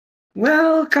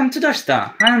Welcome to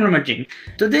Dashta. I'm Ramajin.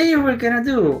 Today we're gonna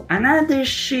do another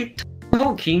shit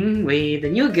talking with the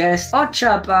new guest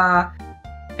Ochapa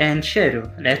and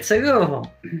Sheru. Let's go.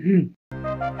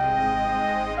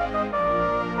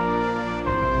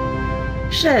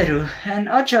 Sheru and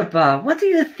Ochapa, what do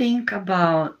you think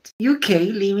about UK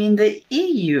leaving the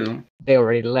EU? They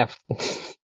already left.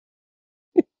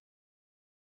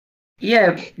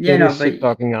 Yeah, They're but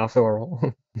talking after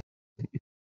all.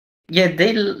 yeah,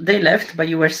 they left, but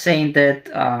you were saying that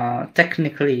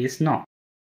technically it's not.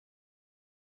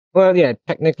 Well, yeah,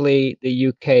 technically the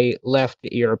UK left the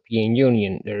European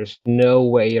Union. There's no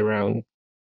way around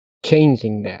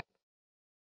changing that.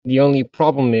 The only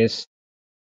problem is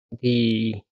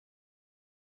the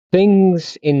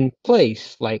things in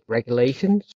place, like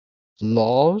regulations,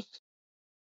 laws,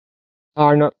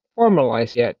 are not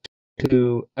formalized yet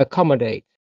to accommodate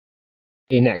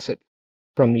an exit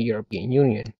from the European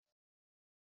Union.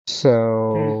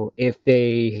 So if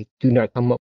they do not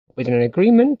come up with an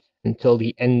agreement until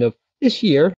the end of this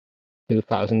year,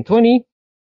 2020,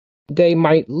 they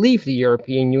might leave the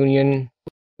European Union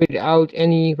without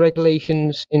any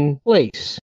regulations in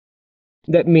place.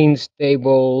 That means they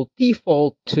will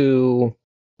default to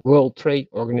World Trade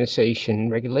Organization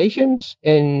regulations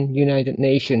and United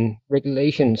Nations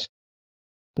regulations.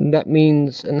 That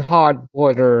means a hard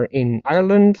border in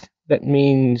Ireland. That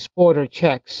means border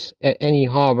checks at any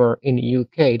harbor in the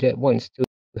UK that wants to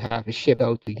have a ship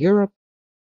out to Europe.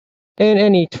 And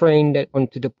any train that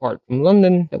wants to depart from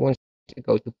London that wants to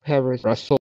go to Paris,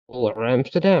 Brussels, or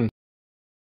Amsterdam.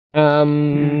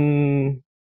 4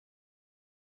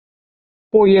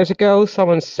 years ago,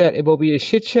 someone said it will be a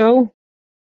shit show.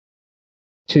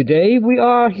 Today we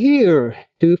are here,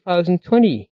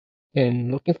 2020,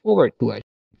 and looking forward to a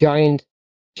giant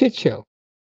shit show.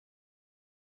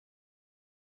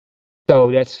 So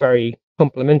that's very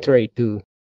complimentary to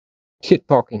shit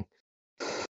talking.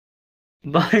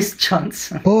 Boris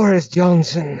Johnson. Boris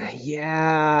Johnson,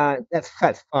 yeah, that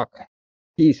fat fuck.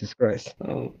 Jesus Christ.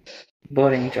 Oh,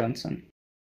 boring Johnson.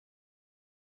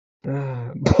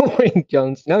 Boring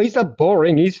Johnson. No, he's not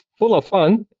boring. He's full of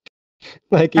fun.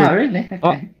 Like, oh, really?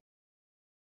 Okay.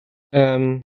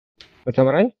 What's that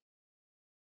right?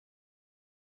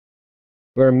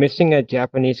 We're missing a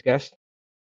Japanese guest.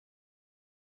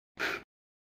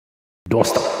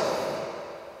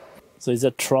 So is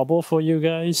that trouble for you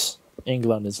guys?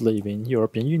 England is leaving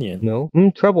European Union. No,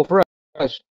 trouble for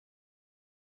us.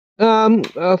 From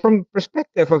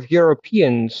perspective of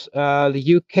Europeans,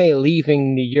 the UK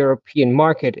leaving the European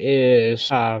market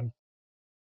is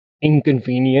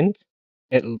inconvenient,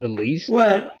 at the least.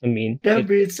 Well, I mean, that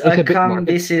means I can't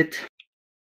visit.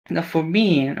 No, for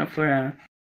me, I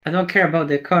don't care about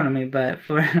the economy, but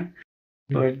for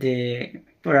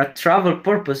a travel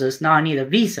purposes, now I need a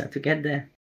visa to get there.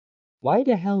 Why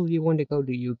the hell do you want to go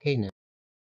to UK now?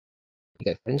 You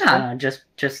got friends? No,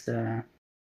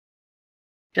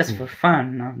 just for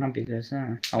fun, not because.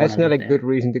 That's not a good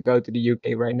reason to go to the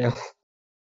UK right now.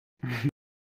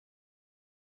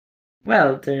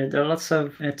 Well, there are lots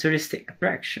of touristic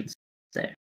attractions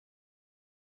there.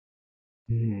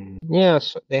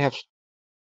 Yes, they have.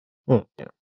 Yeah.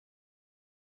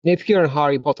 If you're a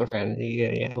Harry Potter fan,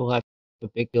 yeah, we'll have a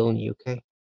big deal in the UK.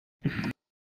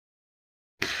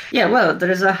 Yeah, well,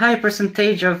 there is a high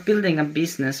percentage of building a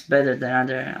business better than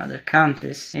other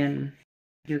countries in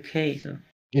UK. So.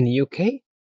 In the UK,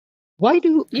 why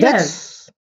do? Yes,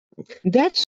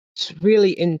 that's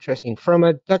really interesting from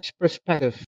a Dutch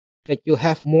perspective. That you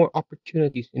have more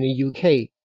opportunities in the UK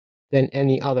than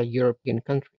any other European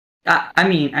country. I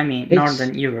mean,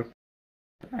 Northern Europe.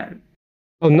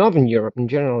 Northern Europe in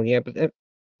general, yeah, but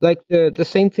like the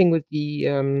same thing with the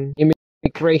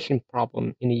immigration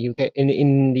problem in the UK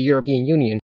in the European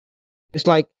Union. It's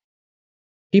like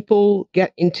people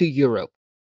get into Europe,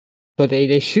 so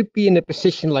they should be in a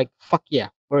position like fuck yeah,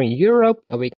 we're in Europe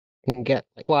and we can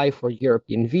apply for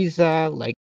European visa,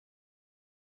 like.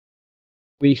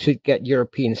 We should get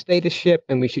European statusship,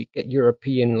 and we should get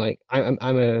European. Like I'm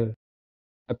a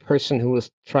person who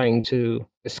is trying to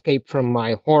escape from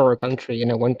my horror country,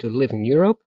 and I want to live in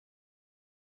Europe.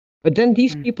 But then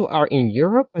these people are in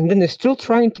Europe, and then they're still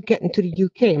trying to get into the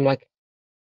UK. I'm like,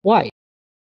 why?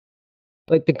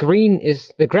 Like the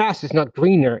grass is not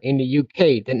greener in the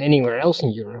UK than anywhere else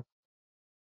in Europe.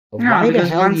 Why the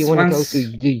hell do you want to go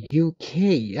to the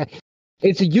UK?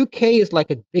 The UK is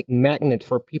like a big magnet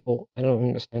for people. I don't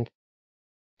understand.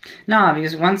 No,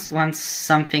 because once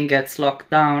something gets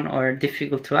locked down or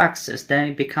difficult to access, then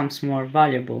it becomes more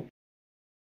valuable.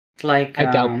 Like I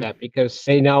doubt that because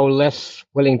they're now less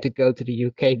willing to go to the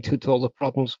UK due to all the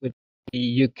problems with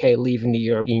the UK leaving the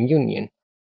European Union.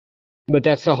 But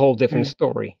that's a whole different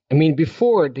story. I mean,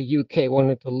 before the UK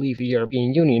wanted to leave the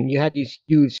European Union, you had these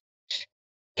huge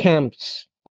camps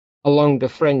along the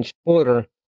French border,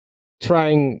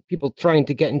 people trying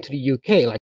to get into the UK,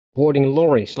 like boarding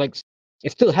lorries. Like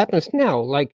it still happens now.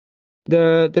 Like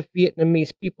the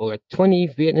Vietnamese people, like 20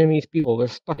 Vietnamese people were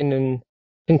stuck in a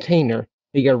container.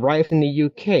 They arrived in the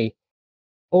UK.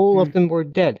 All of them were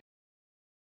dead.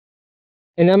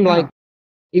 And I'm like,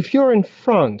 if you're in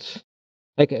France,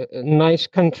 like a nice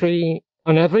country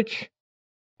on average,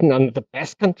 not the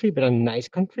best country, but a nice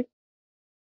country.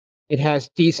 It has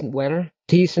decent weather,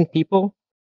 decent people.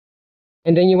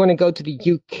 And then you want to go to the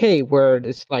UK where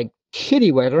it's like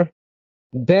shitty weather,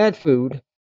 bad food,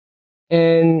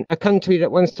 and a country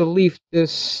that wants to leave the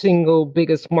single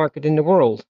biggest market in the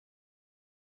world.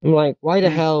 I'm like, why the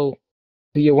hell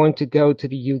do you want to go to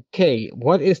the UK?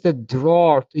 What is the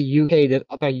draw to the UK that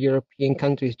other European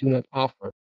countries do not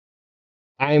offer?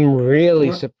 I'm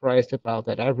really surprised about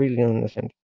that. I really don't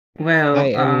understand. Well, I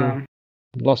am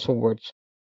lost for words.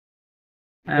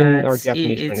 And our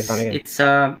Japanese friend is on again. it's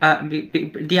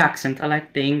the accent. I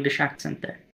like the English accent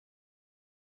there.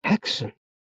 Accent?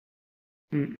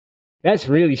 That's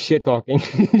really shit talking.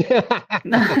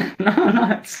 No,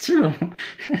 it's true.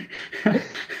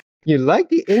 You like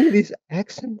the English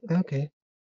accent? Okay.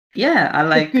 Yeah, I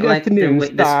like Good like afternoon, the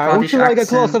Star. Would Scottish you like a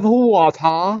accent. glass of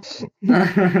water?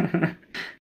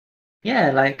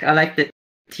 Yeah, like I like the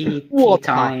tea Water.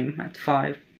 time at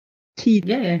 5. Tea.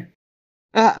 Yeah.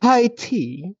 High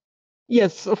tea?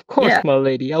 Yes, of course, Yeah. my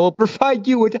lady. I will provide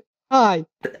you with high.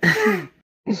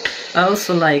 I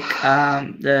also like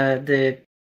the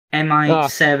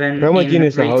MI7 Romadine in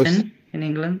is the host. Britain in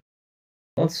England.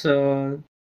 Also,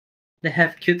 they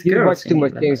have cute You girls watch too in much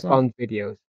England James as well. Bond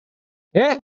videos.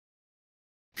 Yeah.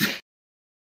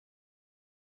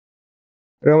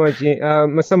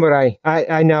 Romadine, Samurai,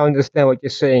 I now understand what you're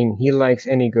saying. He likes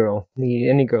any girl.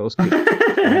 Any girl's cute.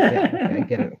 I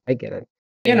get it.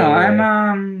 You know,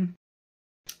 I'm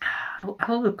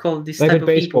how would you call this Like type with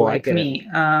of people baseball, I like get it. me?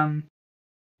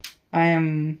 I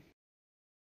am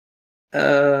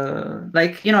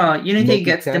like, you know, unity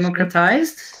gets Multitasking?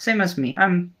 democratized, same as me.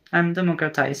 I'm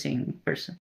democratizing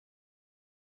person.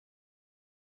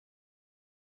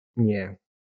 Yeah.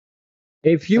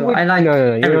 If you So would, I like no,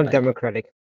 you're everybody. not democratic.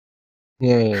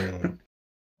 Yeah.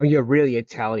 Oh, you're really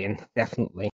Italian,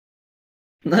 definitely.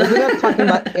 But we're not talking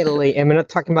about Italy, and we're not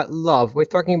talking about love. We're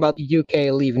talking about the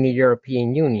UK leaving the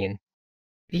European Union.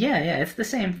 Yeah, it's the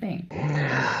same thing.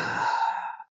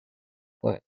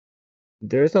 What?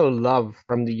 There's no love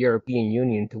from the European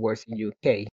Union towards the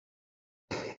UK.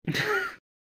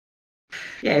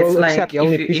 Yeah, it's like except the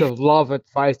only piece of love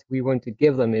advice we want to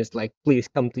give them is like, please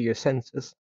come to your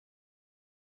senses.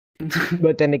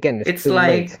 But then again, it's too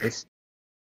late.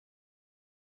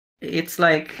 It's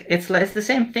the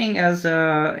same thing as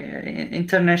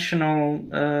international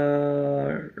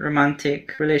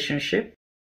romantic relationship.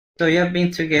 So you have been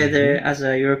together as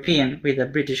a European with a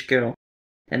British girl,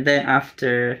 and then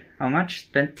after how much?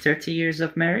 30 years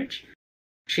of marriage,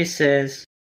 she says,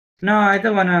 "No, I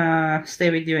don't wanna stay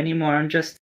with you anymore. I'm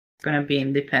just gonna be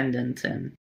independent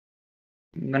and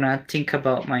I'm gonna think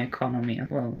about my economy as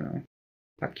well." No,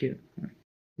 fuck you.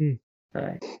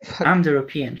 I'm the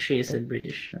European. She is the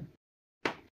British.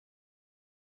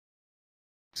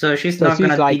 So she's not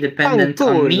gonna be dependent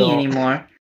on me anymore.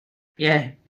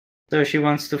 Yeah. So she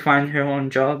wants to find her own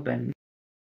job and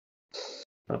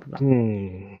blah blah.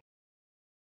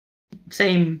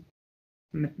 Same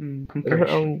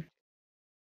comparison.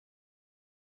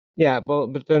 Yeah,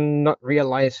 but then not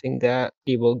realizing that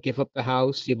he will give up the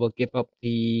house, he will give up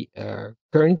the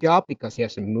current job because he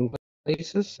has to move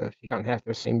places, so she can't have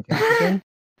the same job again.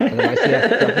 Otherwise, she has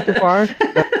to travel too far.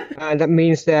 And that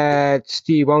means that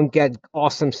she won't get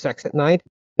awesome sex at night.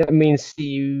 That means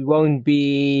she won't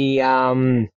be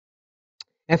having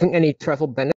any travel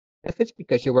benefits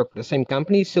because you work for the same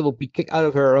company. She will be kicked out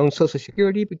of her own social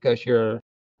security because your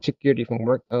security from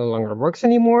work no longer works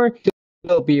anymore. She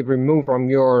will be removed from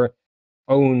your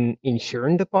own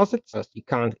insurance deposit, so you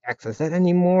can't access that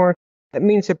anymore. That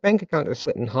means your bank account is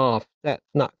split in half. That's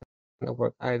not going to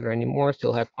work either anymore.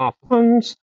 She'll have off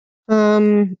funds.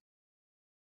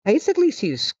 Basically,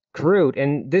 she's screwed,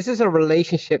 and this is a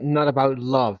relationship not about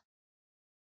love.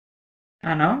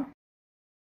 I know.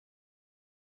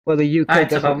 Well, the UK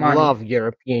doesn't love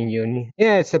European Union.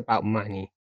 Yeah, it's about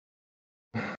money.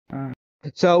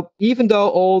 So even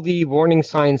though all the warning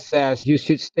signs says you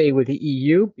should stay with the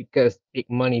EU because big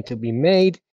money to be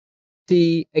made,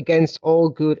 she, against all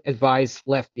good advice,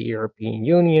 left the European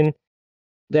Union.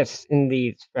 That's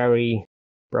indeed very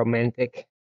romantic.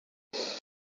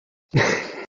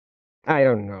 I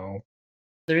don't know.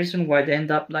 The reason why they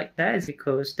end up like that is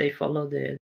because they follow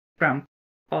the Trump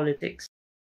politics.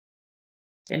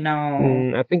 And now...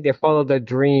 I think they follow their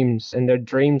dreams, and their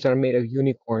dreams are made of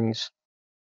unicorns.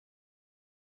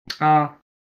 Oh,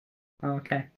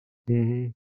 okay.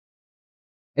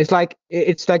 It's like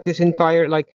this entire,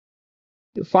 like,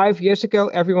 5 years ago,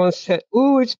 everyone said,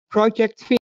 "Ooh, it's Project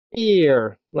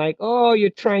Fear." Like, oh, you're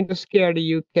trying to scare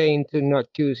the UK into not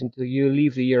choosing to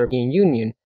leave the European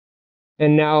Union.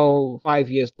 And now, 5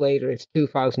 years later, it's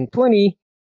 2020.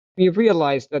 We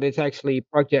realized that it's actually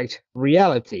Project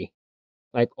Reality.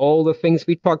 Like, all the things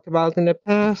we talked about in the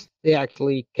past, they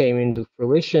actually came into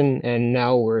fruition, and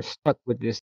now we're stuck with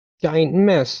this giant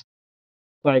mess.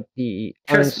 Like the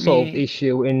unsolved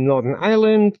issue in Northern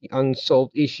Ireland, the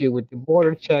unsolved issue with the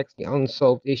border checks, the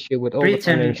unsolved issue with all the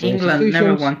financial England institutions.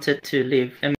 never wanted to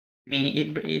leave. I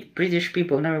mean, British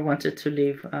people never wanted to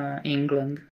leave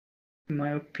England, in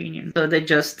my opinion. So they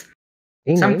just...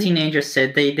 Some teenagers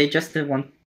said they just didn't want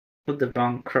to put the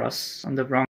wrong cross on the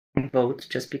wrong vote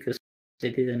just because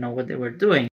they didn't know what they were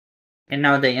doing. And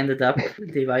now they ended up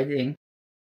dividing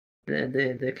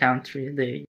the country,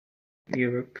 the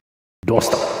Europe.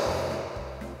 Doorstop.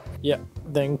 Yeah,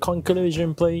 then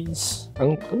conclusion, please.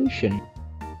 Conclusion.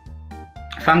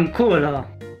 Fanculo.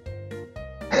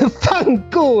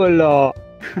 Fanculo.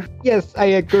 Yes, I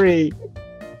agree.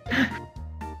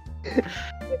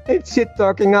 It's shit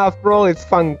talking after all. It's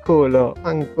fanculo.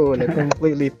 Fanculo.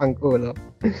 Completely fanculo.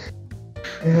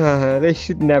 They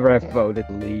should never have voted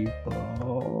to leave.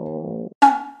 Oh.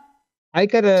 I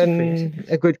got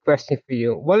a good question for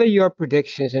you. What are your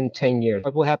predictions in 10 years?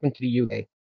 What will happen to the UK?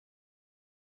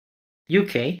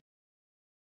 UK?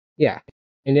 Yeah,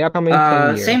 in the upcoming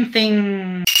 10 years. Same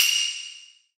thing.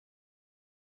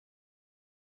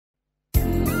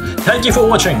 Thank you for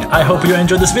watching. I hope you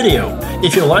enjoyed this video.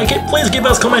 If you like it, please give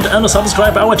us a comment and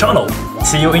subscribe our channel.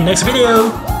 See you in next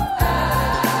video.